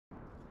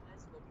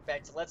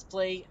back to Let's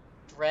Play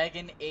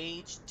Dragon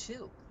Age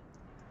 2.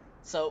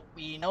 So,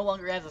 we no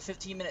longer have a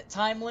 15-minute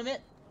time limit,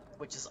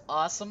 which is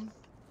awesome.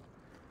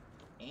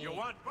 And you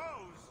want bows?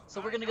 so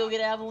we're gonna go get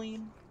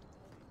Aveline.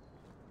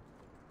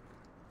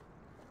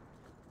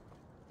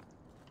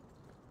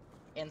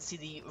 And see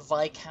the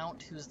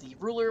Viscount, who's the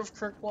ruler of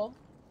Kirkwall.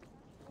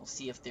 We'll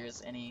see if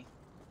there's any...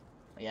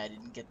 Oh, yeah, I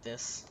didn't get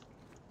this.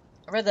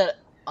 I read that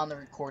on the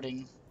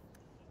recording,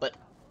 but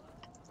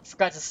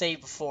forgot to say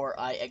before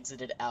I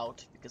exited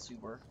out because we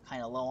were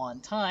kind of low on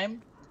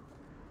time.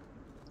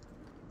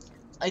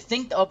 I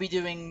think I'll be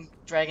doing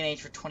Dragon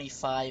Age for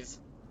 25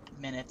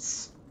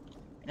 minutes.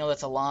 I know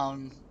that's a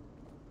long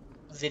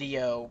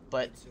video,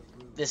 but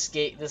this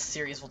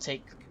series will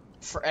take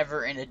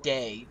forever and a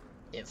day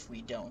if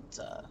we don't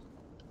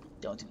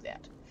do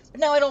that.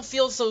 But now I don't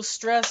feel so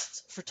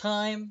stressed for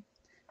time,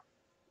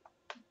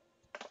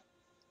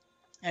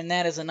 and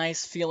that is a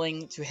nice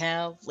feeling to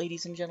have,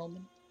 ladies and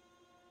gentlemen.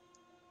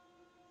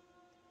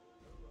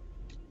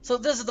 So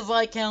this is the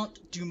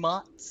Viscount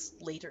Dumont's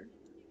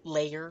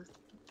layer.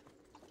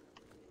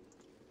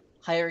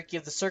 Hierarchy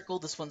of the Circle.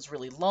 This one's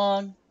really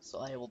long, so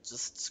I will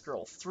just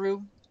scroll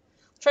through.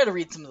 Try to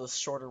read some of the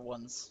shorter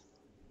ones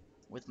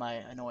with my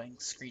annoying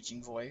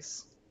screeching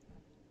voice.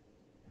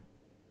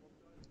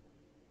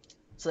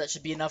 So that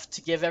should be enough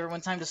to give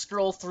everyone time to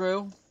scroll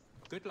through.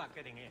 Good luck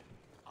getting in.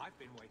 I've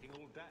been waiting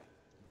all day.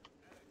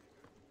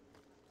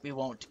 We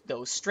won't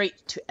go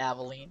straight to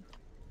Aveline.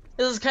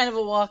 This is kind of a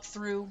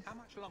walkthrough. How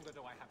much longer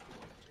do I have to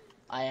wait?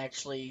 I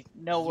actually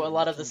know a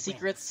lot of the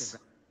secrets,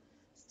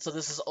 so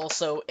this is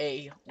also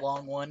a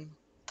long one.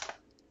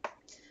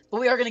 But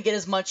we are going to get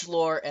as much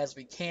lore as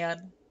we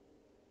can,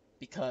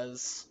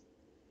 because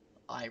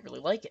I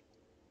really like it.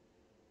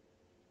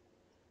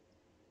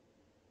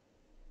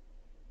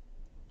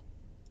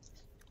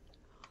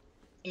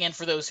 And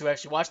for those who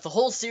actually watch the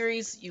whole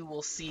series, you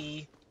will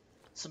see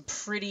some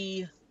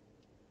pretty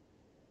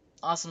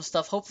awesome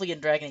stuff. Hopefully in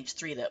Dragon Age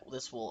 3 that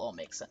this will all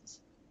make sense.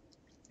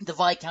 The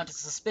Viscount is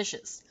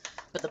suspicious,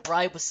 but the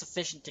bribe was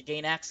sufficient to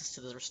gain access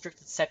to the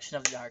restricted section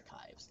of the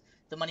archives.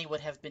 The money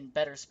would have been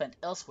better spent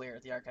elsewhere,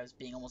 the archives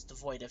being almost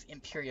devoid of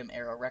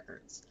Imperium-era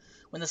records.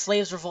 When the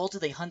slaves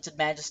revolted, they hunted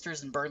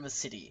magisters and burned the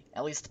city,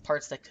 at least the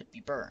parts that could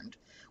be burned.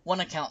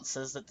 One account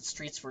says that the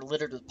streets were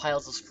littered with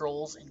piles of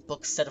scrolls and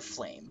books set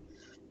aflame.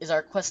 Is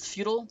our quest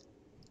futile?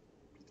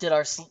 Did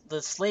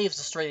the slaves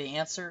destroy the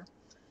answer?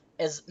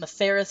 As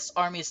nefarious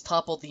armies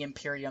toppled the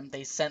Imperium,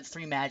 they sent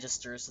 3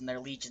 magisters and their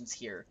legions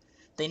here.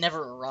 They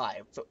never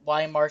arrived, but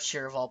why march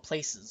here of all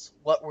places?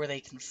 What were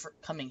they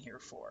coming here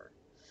for?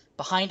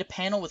 Behind a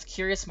panel with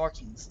curious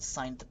markings,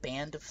 signed the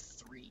Band of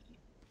 3.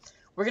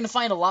 We're going to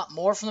find a lot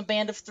more from the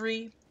Band of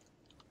 3.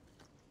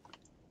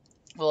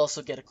 We'll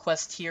also get a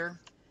quest here.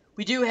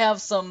 We do have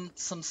some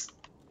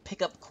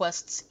pickup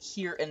quests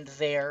here and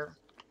there,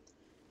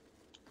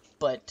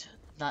 but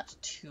not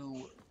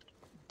too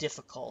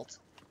difficult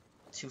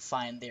to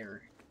find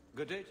their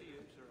Good day to you,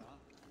 sir.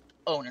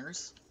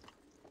 owners.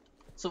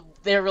 So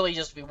they're really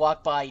just, we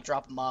walk by,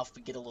 drop them off,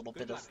 we get a little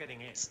Good bit luck of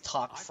getting in.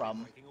 talk I've been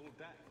from waiting all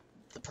day.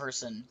 the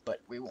person, but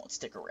we won't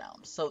stick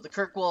around. So the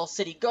Kirkwall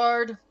City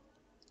Guard,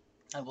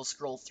 I will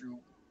scroll through.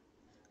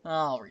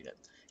 I'll read it.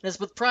 It is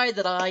with pride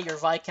that I, your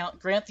Viscount,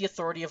 grant the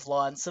authority of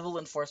law and civil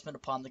enforcement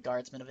upon the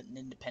guardsmen of an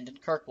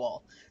independent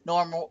Kirkwall.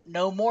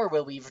 No more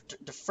will we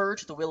defer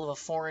to the will of a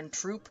foreign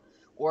troop,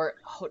 or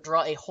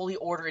draw a holy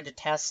order into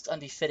tasks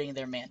unbefitting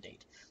their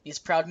mandate. These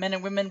proud men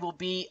and women will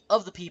be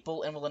of the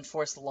people and will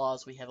enforce the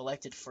laws we have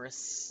elected for a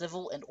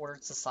civil and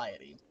ordered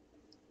society.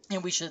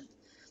 And should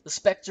the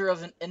specter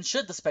of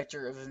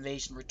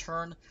invasion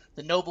return,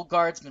 the noble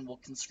guardsmen will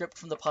conscript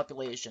from the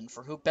population,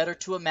 for who better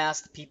to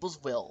amass the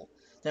people's will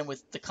than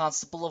with the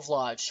constable of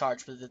law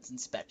charged with its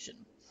inspection.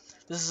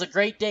 This is a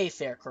great day,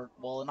 fair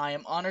Kirkwall, and I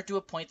am honored to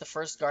appoint the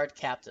first guard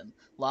captain.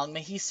 Long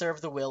may he serve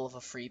the will of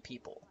a free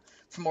people.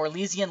 From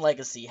Orlesian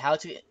legacy, how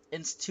to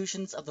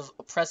institutions of the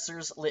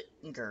oppressors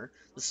linger,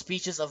 the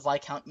speeches of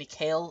Viscount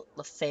Mikhail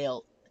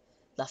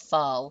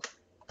Lafal,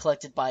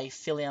 collected by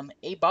Philium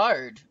a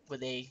Bard,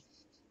 with a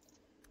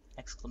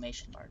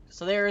exclamation mark.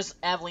 So there's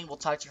Aveline. We'll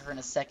talk to her in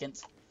a second.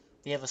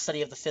 We have a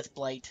study of the Fifth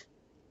Blight.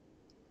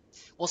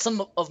 Well,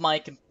 some of my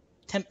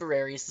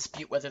contemporaries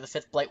dispute whether the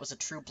Fifth Blight was a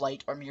true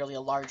blight or merely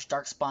a large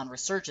darkspawn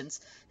resurgence.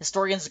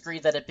 Historians agree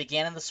that it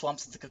began in the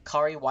swamps of the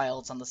Kakari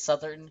Wilds on the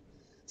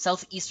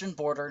southeastern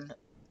border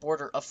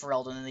of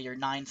Ferelden in the year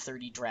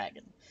 930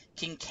 Dragon.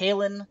 King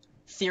Kaelin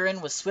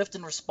Theron was swift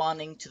in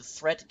responding to the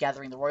threat,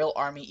 gathering the royal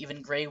army,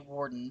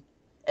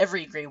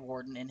 every Grey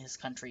Warden in his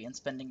country, and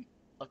spending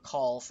a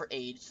call for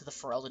aid to the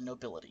Ferelden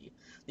nobility.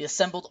 The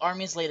assembled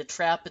armies laid a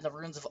trap in the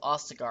ruins of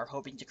Ostagar,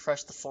 hoping to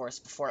crush the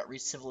forest before it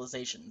reached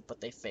civilization, but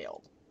they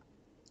failed.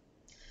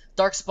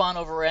 Darkspawn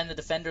overran the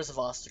defenders of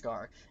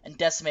Ostagar, and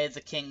decimated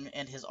the king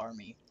and his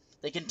army.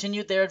 They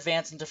continued their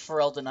advance into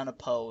Ferelden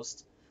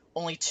unopposed.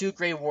 Only 2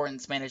 Grey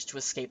Wardens managed to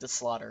escape the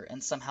slaughter,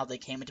 and somehow they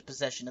came into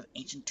possession of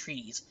ancient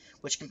treaties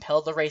which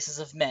compelled the races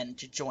of men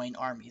to join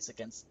armies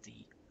against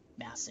the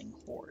massing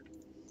horde.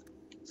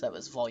 So that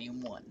was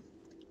Volume 1.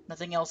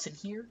 Nothing else in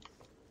here?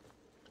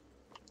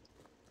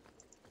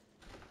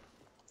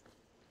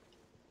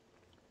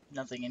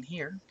 Nothing in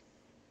here.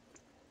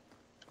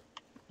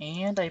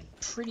 And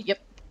yep,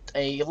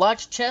 a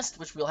locked chest,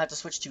 which we'll have to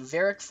switch to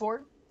Varric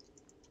for.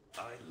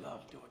 I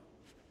love doing.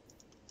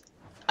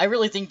 I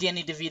really think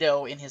Danny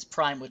DeVito in his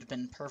prime would have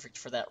been perfect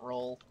for that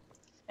role.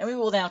 And we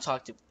will now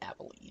talk to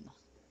Abomination.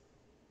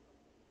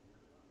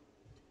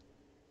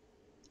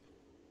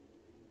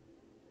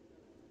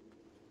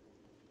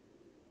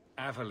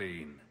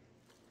 Aveline.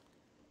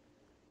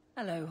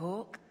 Hello,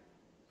 Hawke.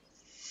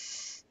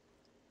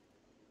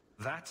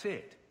 That's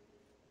it.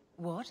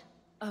 What?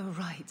 Oh,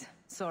 right.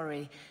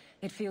 Sorry.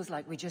 It feels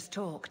like we just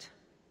talked.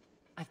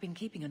 I've been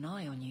keeping an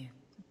eye on you.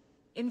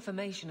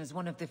 Information is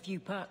one of the few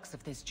perks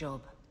of this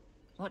job.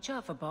 Watch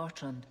out for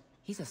Bartrand.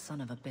 He's a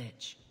son of a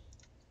bitch.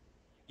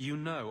 You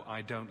know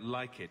I don't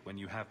like it when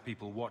you have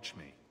people watch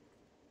me.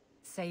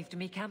 Saved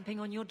me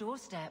camping on your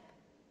doorstep.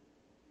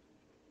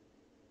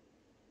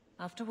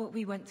 After what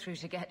we went through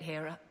to get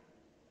here,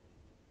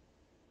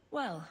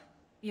 well,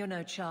 you're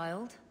no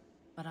child,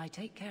 but I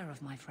take care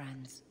of my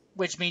friends.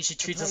 Which means she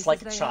The treats us places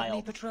like a they have me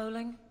child.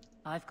 patrolling,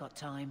 I've got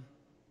time.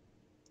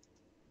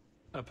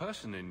 A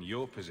person in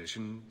your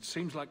position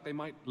seems like they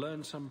might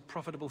learn some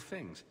profitable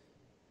things.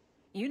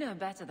 You know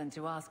better than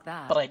to ask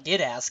that. But I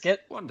did ask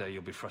it. One day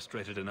you'll be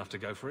frustrated enough to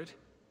go for it.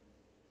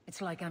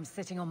 It's like I'm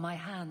sitting on my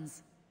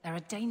hands. There are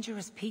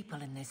dangerous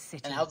people in this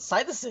city. And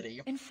outside the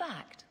city. In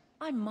fact,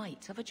 I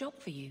might have a job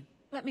for you.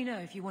 Let me know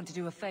if you want to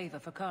do a favor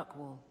for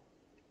Kirkwall.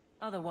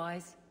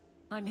 Otherwise,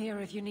 I'm here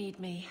if you need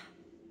me.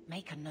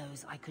 Maker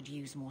knows I could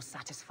use more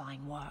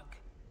satisfying work.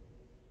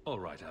 All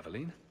right,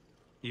 Aveline.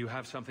 You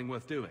have something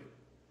worth doing.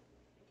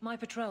 My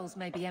patrols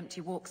may be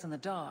empty walks in the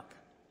dark,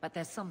 but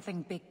there's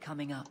something big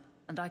coming up,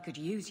 and I could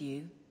use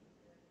you.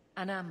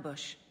 An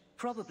ambush,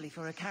 probably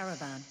for a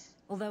caravan,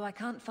 although I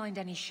can't find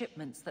any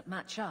shipments that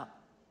match up.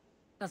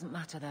 Doesn't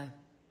matter though.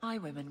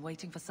 Highwaymen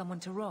waiting for someone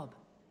to rob.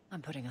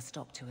 I'm putting a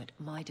stop to it,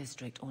 my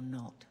district or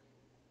not.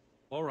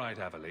 All right,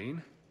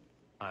 Aveline.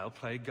 I'll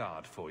play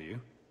guard for you.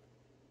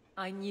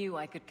 I knew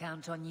I could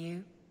count on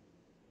you.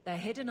 They're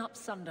hidden up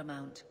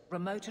Sundermount,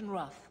 remote and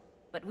rough,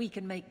 but we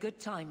can make good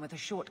time with a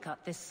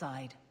shortcut this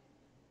side.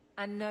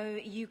 And no,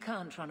 you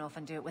can't run off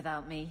and do it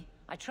without me.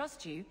 I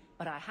trust you,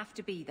 but I have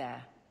to be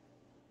there.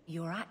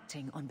 You're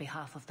acting on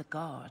behalf of the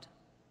Guard.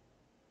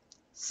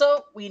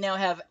 So, we now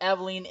have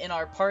Aveline in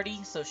our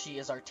party, so she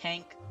is our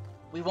tank.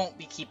 We won't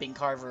be keeping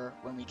Carver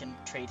when we can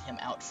trade him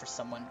out for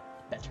someone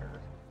better.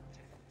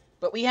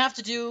 But we have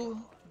to do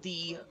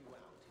the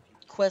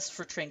quest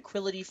for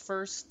Tranquility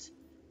first.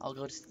 I'll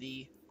go to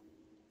the...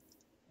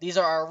 These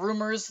are our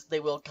rumors. They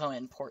will come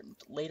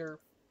important later.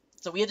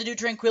 So we have to do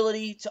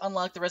Tranquility to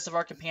unlock the rest of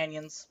our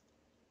companions.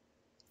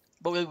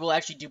 But we will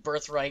actually do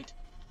Birthright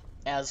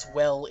as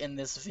well in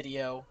this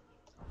video.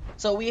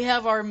 So we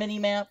have our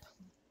mini-map.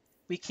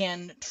 We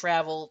can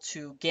travel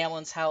to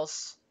Gamlen's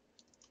house,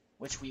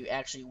 which we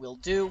actually will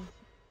do.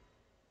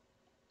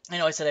 I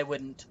know I said I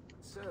wouldn't.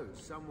 So,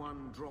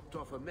 someone dropped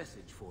off a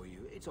message for you.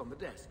 It's on the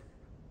desk.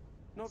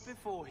 Not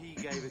before he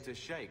gave it a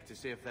shake to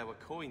see if there were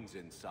coins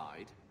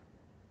inside.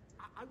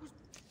 I was...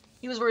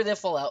 He was worried they'd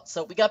fall out.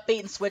 So we got Bait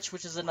and Switch,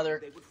 which is another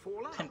They would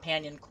fall out.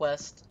 companion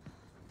quest.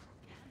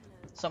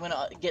 So I'm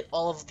going to get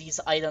all of these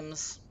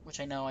items, which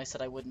I know I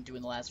said I wouldn't do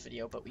in the last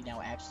video, but we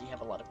now actually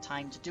have a lot of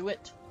time to do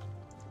it.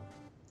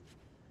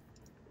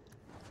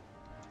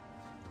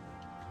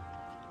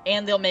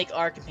 And they'll make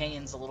our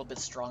companions a little bit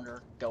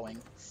stronger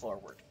going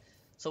forward.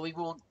 So we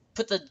will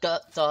put the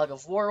Dog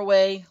of War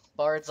away.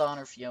 Bard's on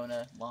or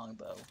Fiona,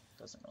 Longbow.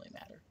 Doesn't really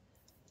matter.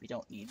 We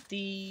don't need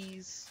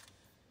these.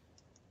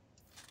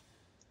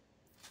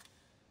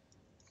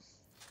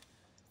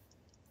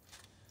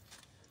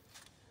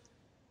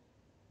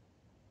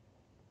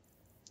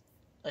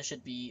 I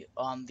should be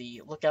on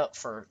the lookout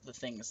for the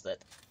things that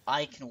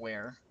I can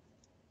wear.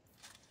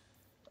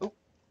 Oh,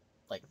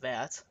 like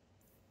that.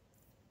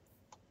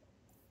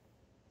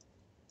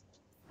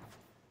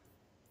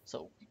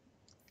 So,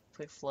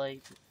 quick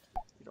flight,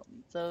 we don't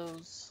need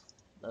those,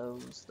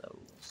 those.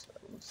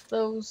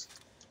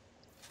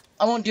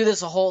 I won't do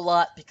this a whole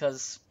lot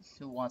because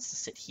who wants to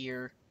sit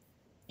here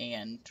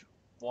and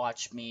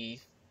watch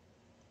me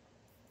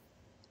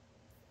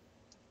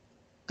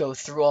go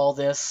through all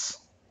this?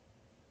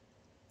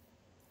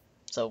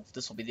 So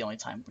this will be the only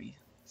time we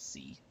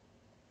see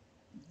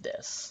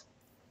this.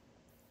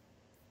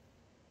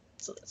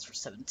 So that's for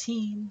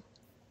 17.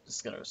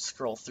 Just gonna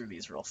scroll through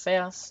these real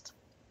fast.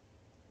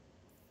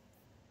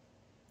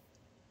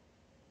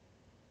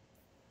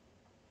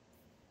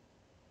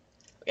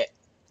 Okay,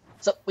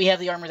 so we have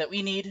the armor that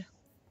we need.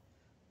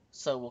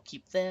 So we'll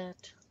keep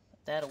that,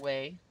 put that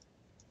away,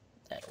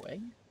 put that away.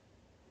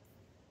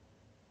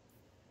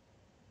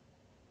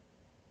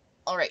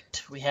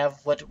 Alright, we have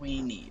what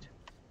we need.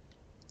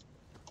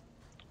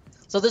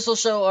 So this will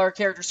show our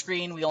character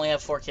screen. We only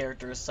have 4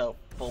 characters, so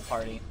full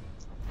party.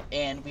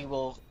 And we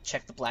will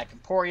check the Black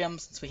Emporium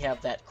since we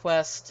have that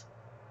quest.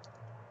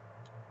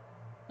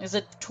 Is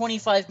it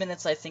 25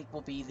 minutes, I think,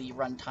 will be the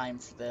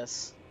runtime for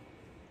this.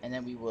 And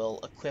then we will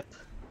equip.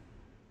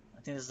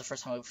 I think this is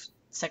the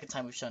second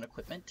time we've shown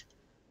equipment.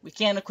 We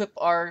can equip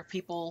our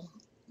people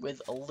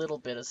with a little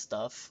bit of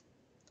stuff.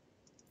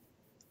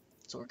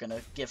 So we're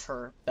gonna give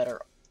her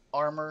better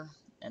armor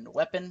and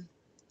weapon,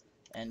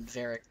 and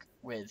Varric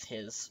with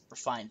his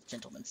refined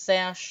gentleman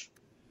sash.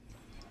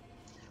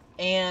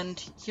 And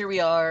here we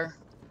are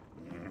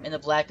in the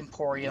Black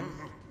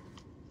Emporium,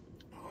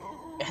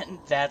 and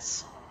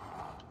that's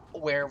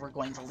where we're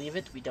going to leave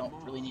it. We don't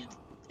really need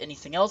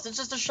anything else. It's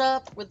just a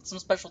shop with some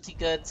specialty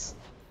goods.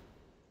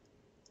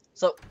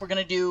 So we're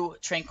going to do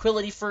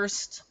Tranquility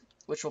first,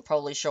 which will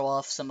probably show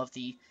off some of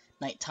the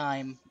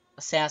nighttime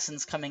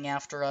assassins coming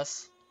after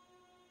us.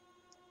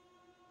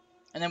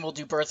 And then we'll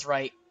do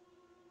Birthright.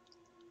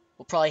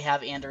 We'll probably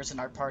have Anders in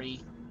our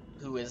party,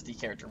 who is the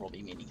character we'll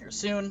be meeting here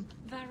soon.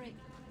 Varric,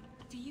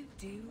 do you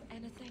do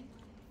anything?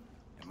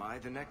 Am I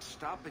the next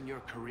stop in your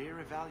career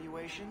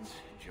evaluations?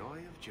 Joy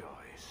of joys.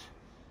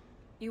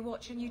 You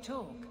watch and you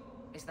talk.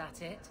 Is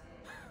that it?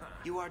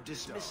 You are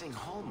dismissing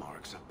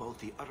hallmarks of both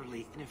the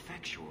utterly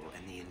ineffectual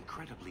and the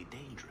incredibly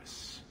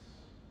dangerous.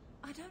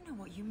 I don't know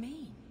what you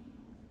mean.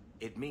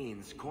 It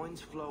means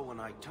coins flow when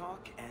I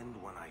talk and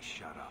when I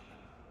shut up.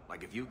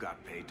 Like if you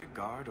got paid to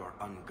guard or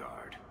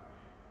unguard.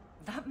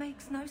 That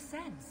makes no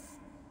sense.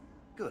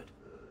 Good.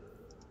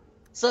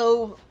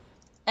 So,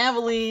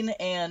 Aveline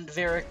and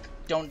Varric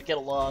don't get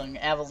along.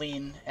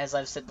 Aveline, as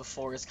I've said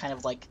before, is kind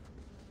of like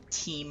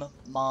team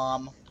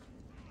mom.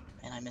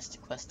 And I missed a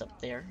quest up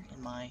there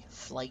in my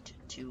flight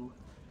to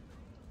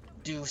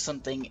do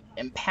something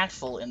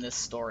impactful in this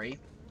story,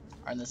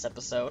 or in this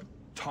episode.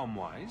 Tom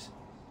Wise?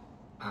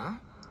 Huh?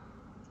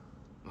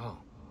 Oh,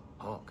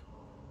 Hawke.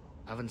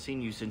 Haven't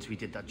seen you since we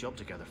did that job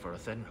together for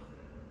Athenra.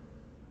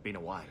 Been a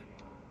while.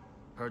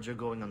 Heard you're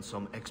going on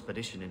some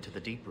expedition into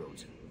the deep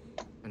roads.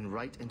 And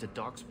right into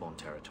Darkspawn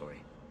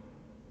territory.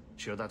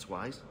 Sure that's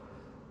wise?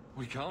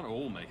 We can't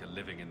all make a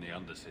living in the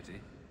Undercity.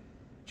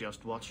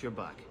 Just watch your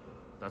back.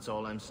 That's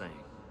all I'm saying.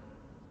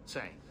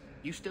 Say,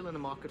 you still in the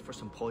market for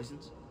some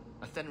poisons?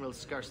 Athenril's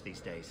scarce these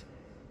days.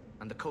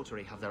 And the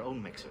coterie have their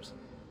own mixers.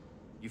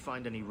 You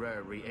find any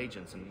rare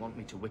reagents and want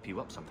me to whip you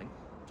up something,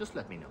 just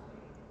let me know.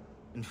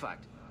 In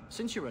fact,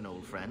 since you're an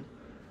old friend,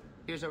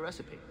 here's a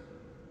recipe.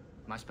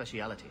 My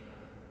speciality.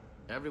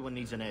 Everyone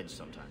needs an edge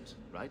sometimes,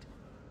 right?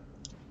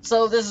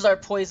 So this is our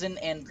poison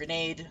and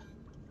grenade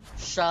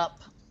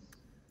shop.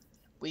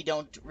 We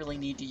don't really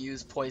need to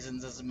use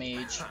poisons as a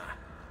mage.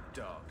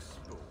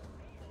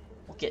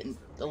 We'll get in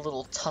a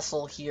little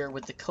tussle here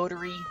with the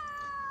coterie.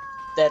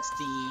 That's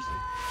the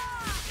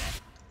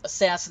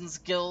Assassin's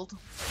Guild.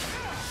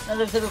 As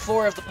I've said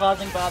before, if the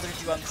pausing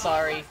bothers you, I'm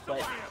sorry, but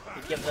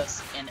it gives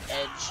us an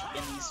edge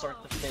in these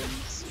sorts of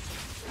things.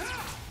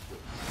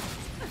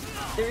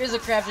 There is a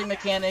crafting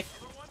mechanic.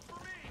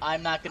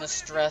 I'm not going to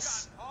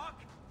stress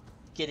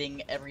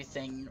getting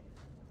everything.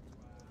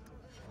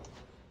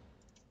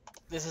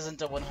 This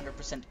isn't a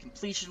 100%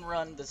 completion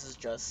run, this is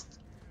just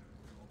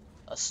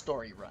a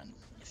story run,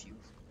 if you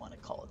want to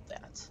call it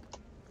that.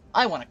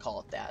 I want to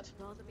call it that.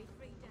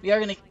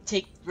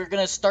 We're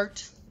gonna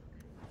start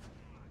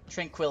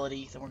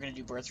Tranquility, then we're gonna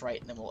do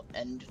Birthright, and then we'll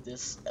end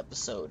this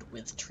episode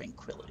with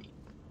Tranquility.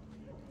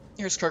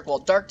 Here's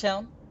Kirkwall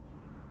Darktown.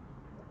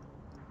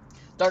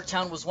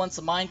 Darktown was once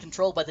a mine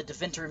controlled by the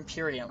Deventer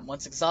Imperium.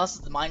 Once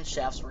exhausted, the mine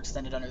shafts were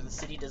extended under the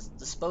city to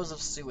dispose of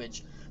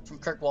sewage from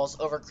Kirkwall's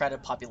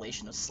overcrowded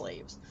population of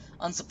slaves.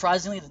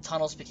 Unsurprisingly, the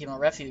tunnels became a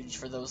refuge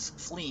for those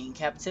fleeing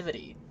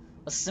captivity.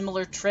 A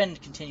similar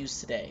trend continues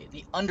today.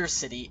 The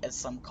Undercity, as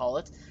some call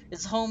it,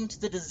 is home to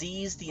the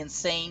diseased, the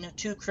insane,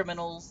 to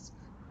criminals,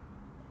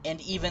 and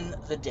even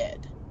the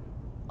dead.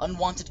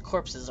 Unwanted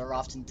corpses are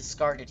often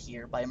discarded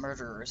here by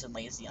murderers and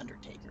lazy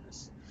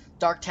undertakers.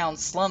 Darktown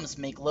slums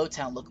make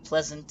Lowtown look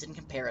pleasant in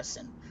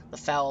comparison. The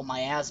foul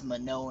miasma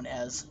known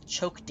as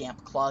choke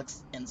damp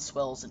clogs and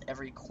swells in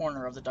every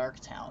corner of the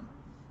Darktown,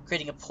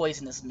 creating a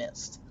poisonous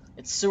mist.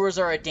 Its sewers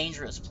are a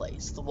dangerous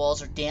place. The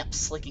walls are damp,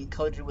 slick, and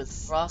coated with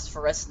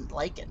phosphorescent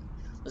lichen.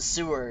 The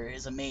sewer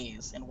is a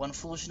maze, and one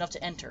foolish enough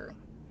to enter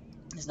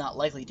is not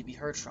likely to be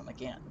heard from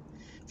again.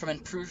 From In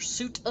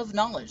Pursuit of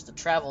Knowledge, The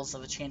Travels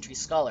of a Chantry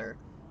Scholar,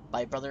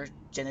 by Brother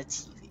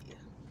Genetivi.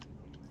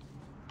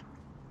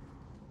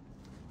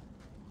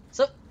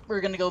 So,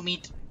 we're gonna go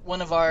meet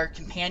one of our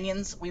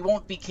companions. We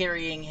won't be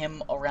carrying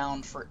him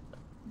around for,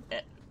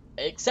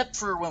 except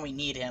for when we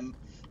need him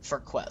for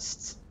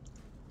quests.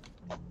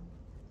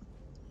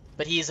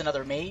 But he is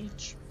another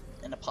mage,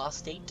 an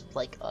apostate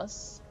like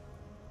us.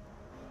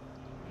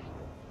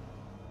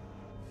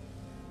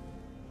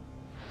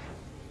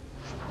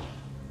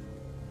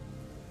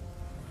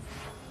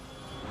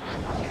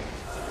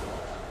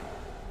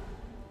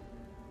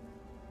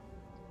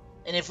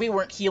 And if we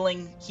weren't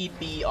healing, he'd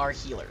be our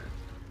healer.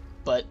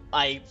 But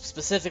I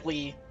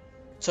specifically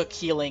took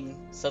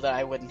healing so that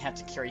I wouldn't have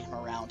to carry him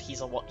around. He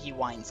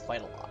whines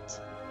quite a lot.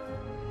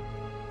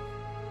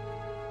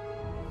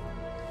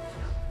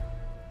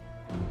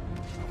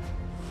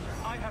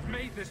 I have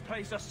made this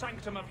place a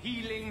sanctum of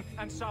healing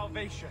and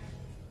salvation.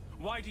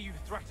 Why do you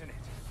threaten it?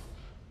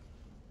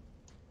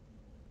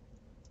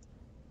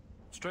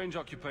 Strange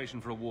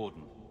occupation for a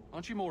warden.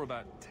 Aren't you more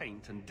about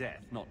taint and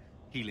death, not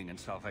healing and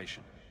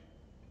salvation?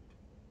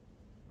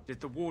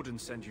 Did the Warden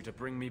send you to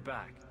bring me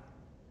back?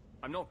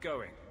 I'm not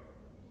going.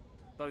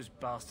 Those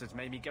bastards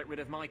made me get rid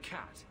of my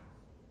cat.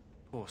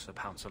 Poor Sir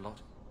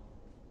Pouncelot.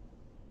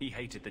 He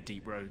hated the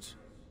deep roads.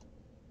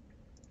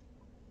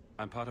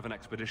 I'm part of an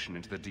expedition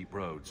into the deep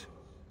roads.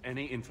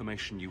 Any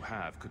information you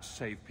have could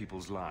save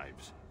people's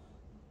lives.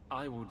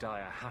 I will die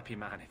a happy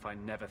man if I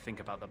never think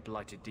about the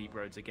blighted deep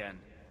roads again.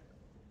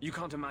 You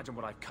can't imagine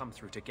what I've come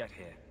through to get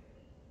here.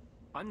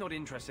 I'm not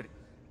interested.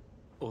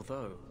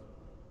 Although,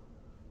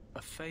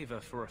 a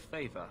favor for a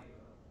favor.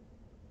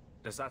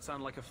 Does that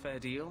sound like a fair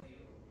deal?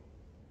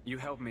 You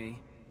help me,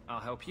 I'll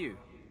help you.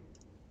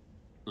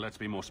 Let's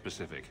be more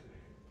specific.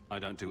 I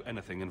don't do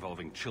anything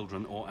involving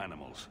children or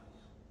animals.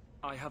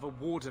 I have a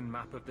Warden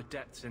map of the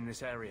depths in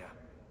this area.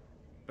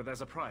 But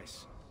there's a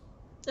price.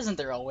 Isn't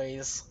there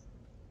always?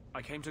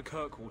 I came to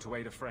Kirkwall to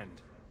aid a friend.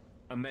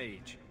 A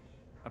mage.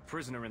 A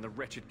prisoner in the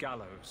wretched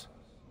gallows.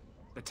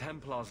 The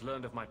Templars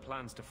learned of my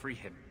plans to free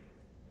him.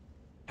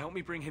 Help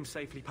me bring him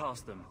safely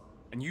past them,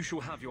 and you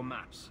shall have your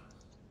maps.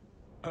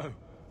 Oh,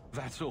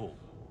 that's all.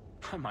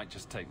 I might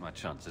just take my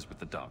chances with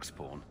the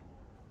Darkspawn.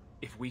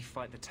 If we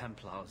fight the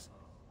Templars,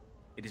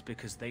 it is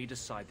because they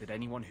decide that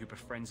anyone who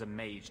befriends a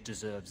mage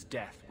deserves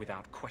death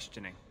without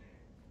questioning.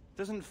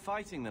 Doesn't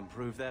fighting them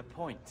prove their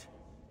point?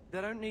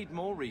 They don't need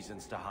more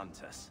reasons to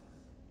hunt us.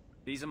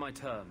 These are my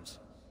terms.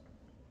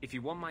 If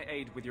you want my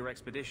aid with your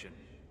expedition,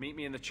 meet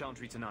me in the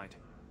Chantry tonight.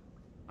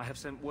 I have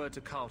sent word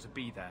to Carl to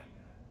be there.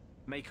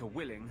 Make her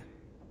willing,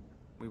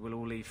 we will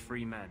all leave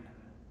free men.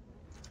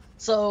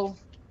 So,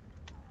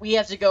 we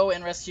have to go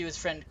and rescue his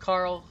friend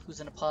Carl, who's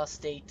an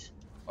apostate,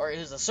 or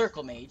who's a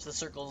circle mage. The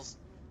circles,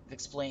 I've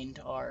explained,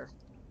 are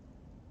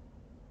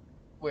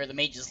where the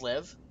mages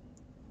live.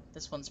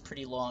 This one's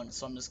pretty long,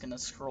 so I'm just gonna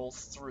scroll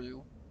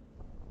through.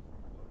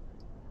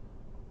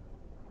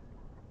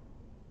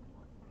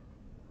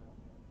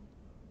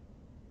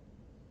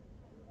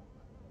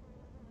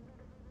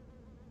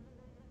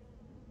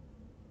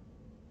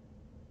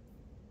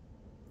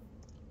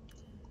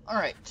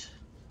 Alright,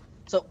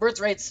 so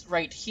Birthright's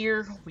right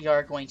here. We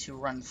are going to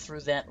run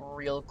through that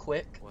real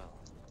quick. Well,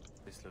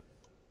 this look.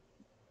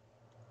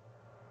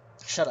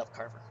 Shut up,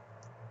 Carver.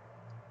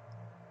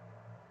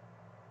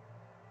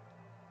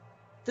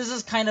 This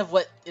is kind of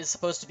what is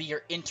supposed to be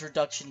your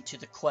introduction to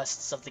the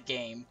quests of the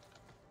game.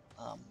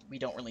 We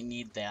don't really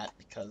need that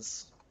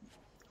because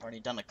I've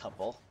already done a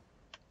couple.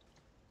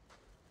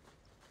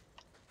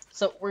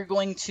 So we're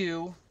going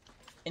to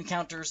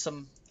encounter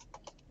some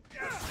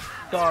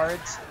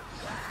guards,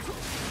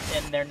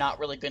 and they're not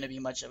really going to be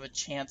much of a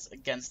chance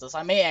against us.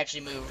 I may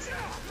actually move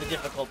the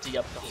difficulty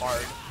up to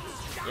hard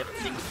if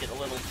things get a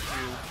little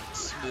too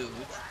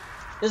smooth.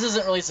 This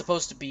isn't really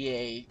supposed to be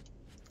a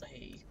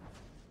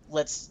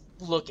let's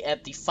look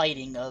at the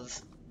fighting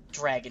of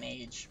Dragon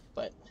Age,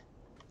 but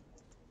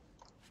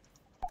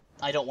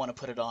I don't want to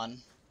put it on.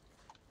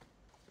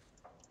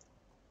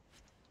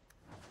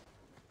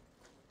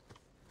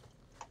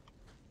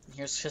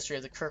 Here's History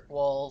of the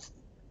Kirkwall,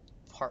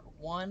 Part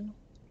 1.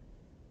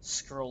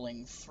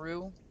 Scrolling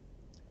through.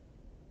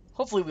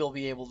 Hopefully we'll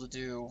be able to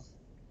do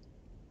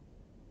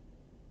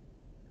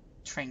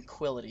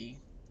Tranquility.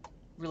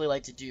 Really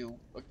like to do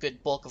a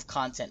good bulk of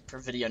content per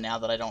video now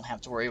that I don't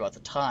have to worry about the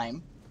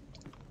time.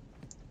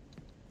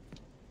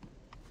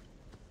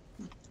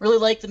 Really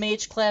like the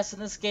mage class in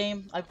this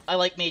game. I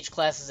like mage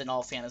classes in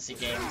all fantasy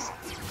games,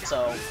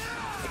 so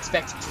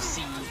expect to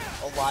see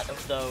a lot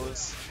of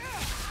those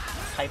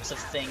types of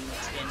things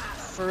in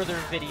further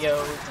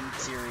videos and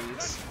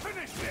series.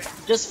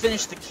 Just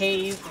finished the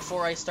cave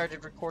before I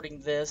started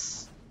recording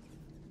this,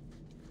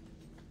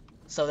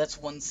 so that's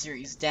one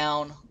series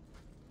down.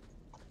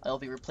 I'll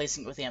be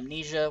replacing it with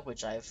Amnesia,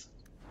 which I've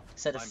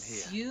said a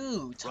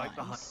few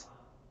times.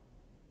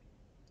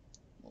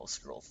 We'll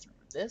scroll through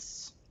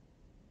this.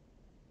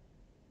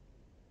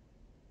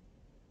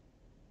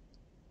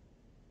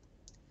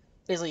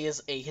 Basically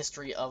is a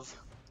history of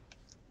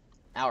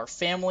our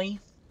family,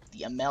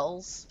 the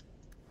Amels.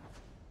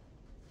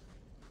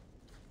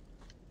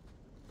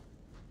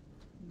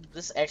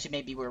 This actually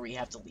may be where we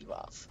have to leave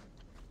off.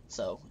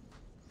 So,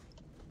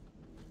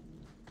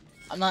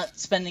 I'm not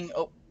spending...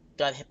 Oh,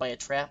 got hit by a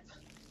trap.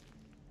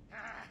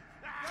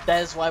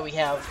 That is why we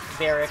have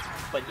Varric,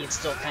 but he's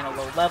still kind of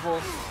low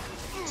level.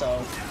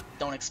 So,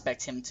 don't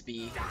expect him to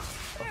be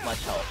of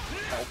much help.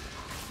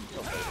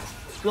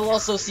 We'll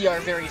also see our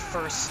very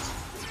first...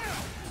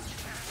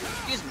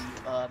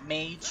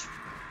 mage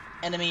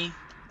enemy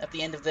at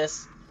the end of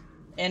this.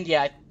 And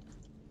yeah, I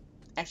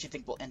actually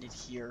think we'll end it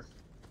here.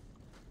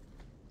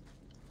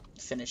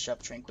 Finish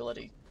up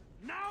Tranquility.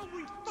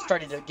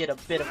 Starting to get a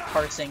bit of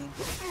parsing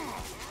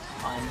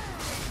on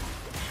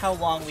how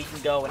long we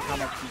can go and how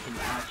much we can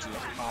actually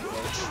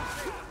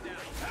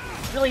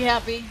accomplish. Really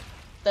happy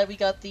that we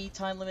got the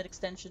time limit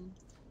extension.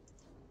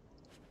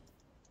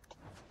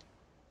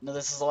 Now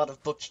this is a lot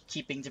of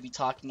bookkeeping to be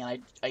talking,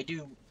 and I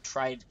do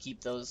try to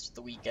keep those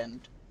the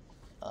weekend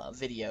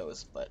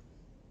videos, but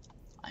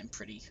I'm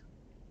pretty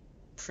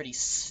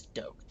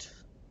stoked.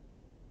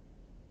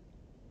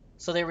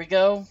 So there we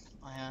go.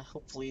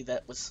 Hopefully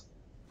that was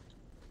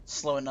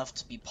slow enough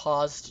to be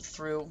paused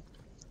through.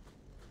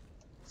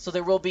 So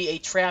there will be a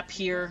trap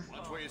here.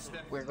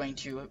 We're going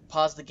to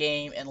pause the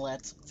game and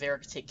let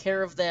Varric take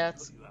care of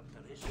that.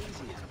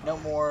 No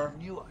more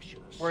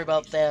worry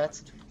about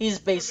that. He's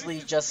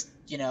basically just,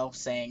 you know,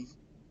 saying,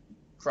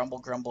 grumble,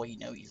 grumble, you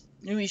know, you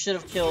knew he should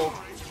have killed,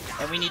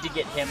 and we need to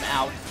get him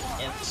out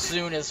as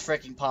soon as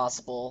freaking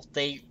possible.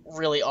 They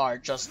really are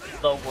just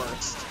the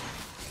worst.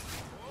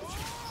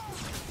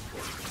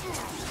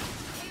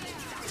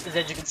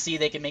 As you can see,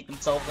 they can make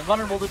themselves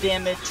invulnerable to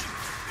damage,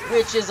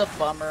 which is a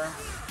bummer.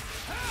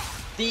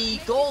 The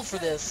goal for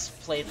this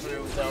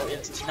playthrough, though,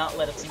 is to not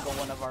let a single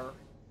one of our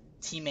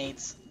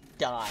teammates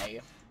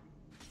die.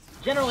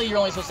 Generally, you're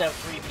only supposed to have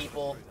 3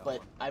 people,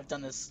 but I've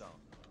done this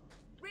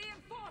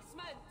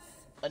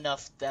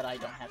enough that I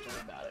don't have to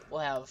worry about it.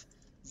 We'll have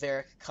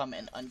Varric come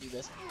and undo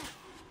this.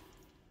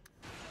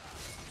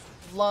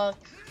 Luck.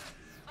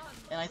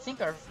 And I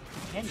think our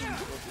companions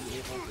will be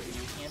able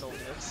to handle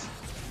this.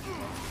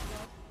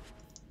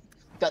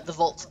 Got the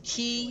vault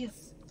key.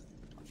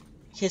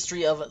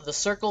 History of the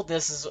circle.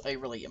 This is a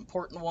really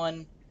important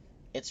one.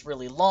 It's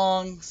really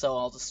long, so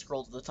I'll just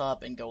scroll to the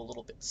top and go a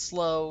little bit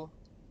slow.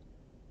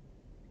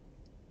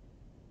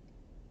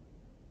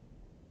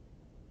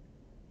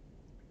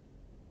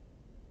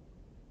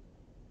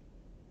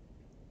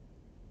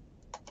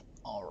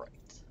 Alright.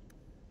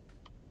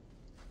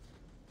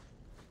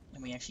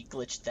 And we actually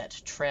glitched that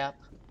trap.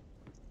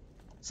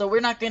 So we're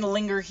not going to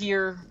linger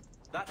here.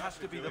 That has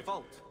to be the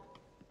vault.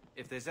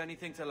 If there's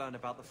anything to learn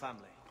about the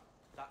family,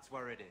 that's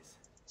where it is.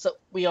 So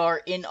we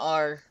are in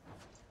our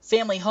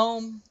family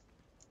home.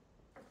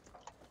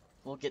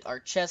 We'll get our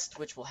chest,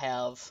 which will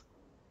have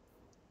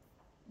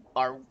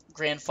our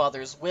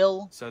grandfather's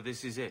will. So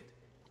this is it.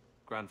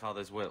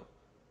 Grandfather's will.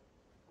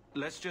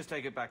 Let's just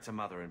take it back to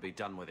Mother and be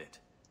done with it.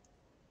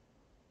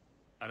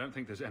 I don't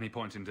think there's any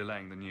point in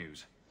delaying the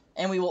news.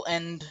 And we will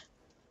end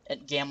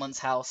at Gamlen's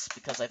house,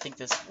 because I think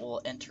this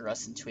will enter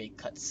us into a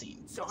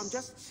cutscene. So I'm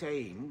just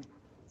saying,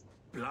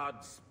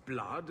 blood's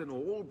blood and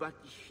all, but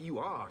you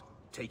are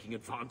taking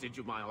advantage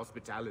of my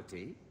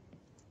hospitality.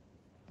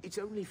 It's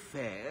only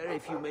fair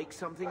if you make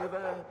something of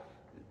a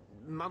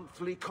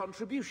monthly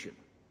contribution.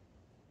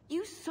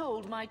 You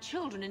sold my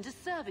children into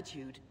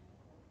servitude.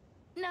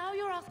 Now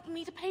you're asking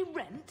me to pay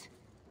rent?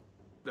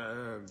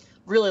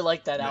 Really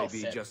like that maybe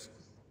outfit. Maybe just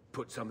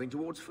put something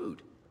towards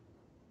food.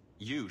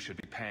 You should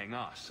be paying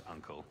us,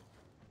 Uncle.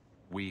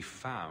 We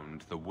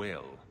found the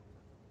will.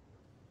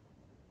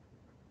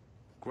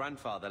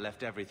 Grandfather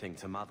left everything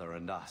to Mother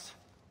and us.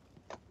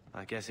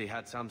 I guess he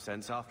had some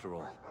sense after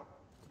all.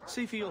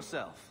 See for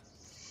yourself.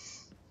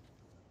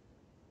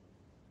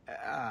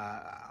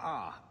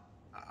 I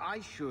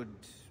should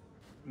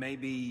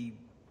maybe...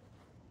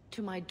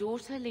 To my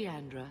daughter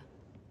Leandra,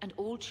 and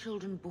all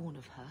children born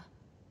of her,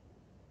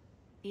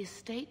 the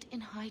estate in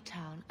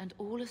Hightown and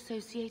all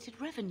associated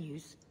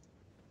revenues.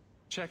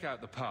 Check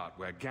out the part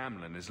where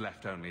Gamlen is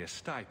left only a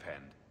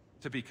stipend,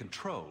 to be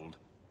controlled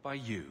by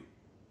you.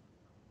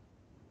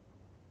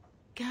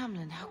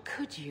 Gamlen, how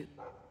could you?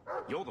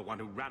 You're the one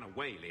who ran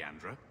away,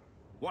 Leandra.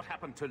 What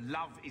happened to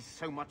love is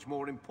so much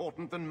more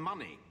important than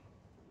money.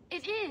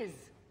 It is!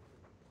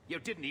 You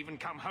didn't even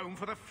come home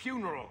for the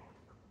funeral!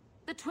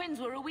 The twins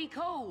were a week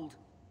old.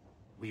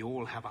 We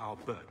all have our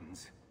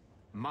burdens.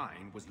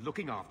 Mine was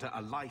looking after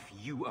a life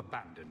you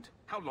abandoned.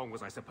 How long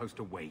was I supposed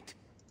to wait?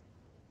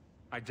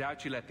 I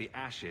doubt you let the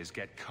ashes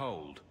get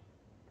cold.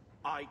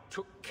 I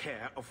took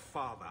care of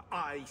Father.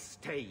 I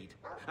stayed.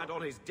 And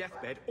on his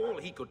deathbed, all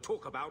he could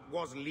talk about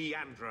was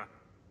Leandra.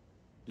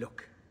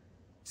 Look,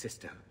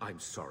 sister, I'm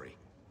sorry.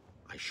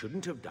 I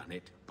shouldn't have done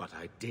it, but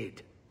I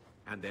did.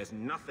 And there's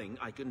nothing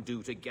I can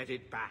do to get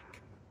it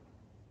back.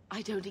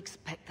 I don't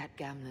expect that,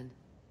 Gamlen.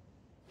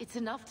 It's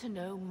enough to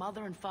know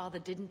Mother and Father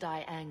didn't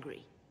die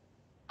angry.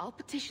 I'll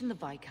petition the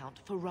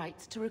Viscount for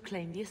rights to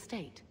reclaim the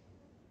estate.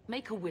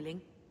 Make her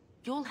willing,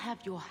 you'll have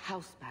your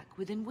house back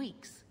within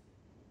weeks.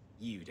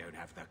 You don't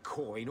have the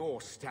coin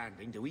or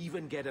standing to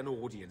even get an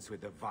audience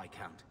with the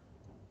Viscount.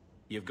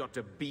 You've got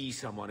to be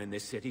someone in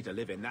this city to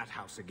live in that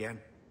house again.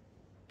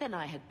 Then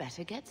I had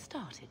better get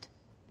started.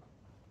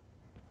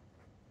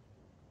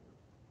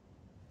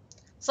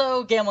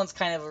 So, Gamlen's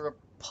kind of a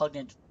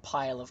repugnant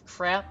pile of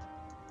crap.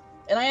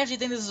 And I actually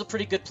think this is a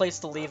pretty good place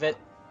to leave it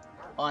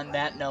on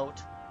that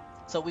note.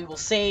 So we will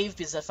save,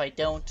 because if I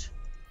don't,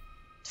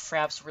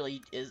 Fraps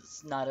really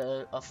is not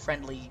a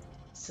friendly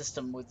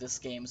system with this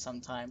game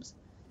sometimes.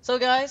 So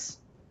guys,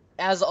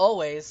 as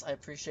always, I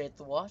appreciate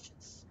the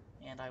watches,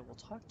 and I will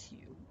talk to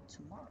you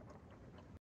tomorrow.